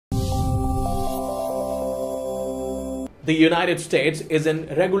The United States is in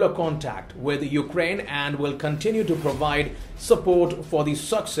regular contact with Ukraine and will continue to provide support for the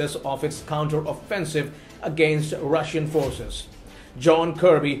success of its counter-offensive against Russian forces. John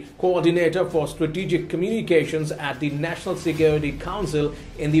Kirby, coordinator for strategic communications at the National Security Council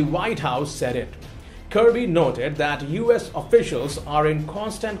in the White House, said it. Kirby noted that U.S. officials are in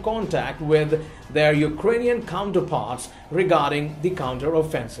constant contact with their Ukrainian counterparts regarding the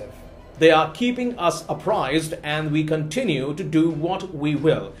counteroffensive. They are keeping us apprised, and we continue to do what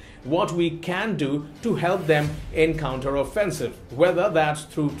we can do to help them in counteroffensive, whether that's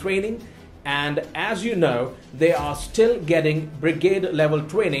through training, and as you know, they are still getting brigade-level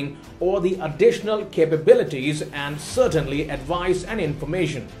training or the additional capabilities and certainly advice and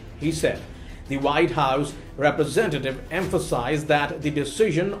information, he said. The White House representative emphasized that the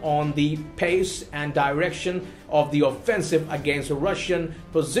decision on the pace and direction of the offensive against Russian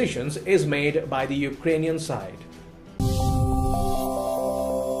positions is made by the Ukrainian side.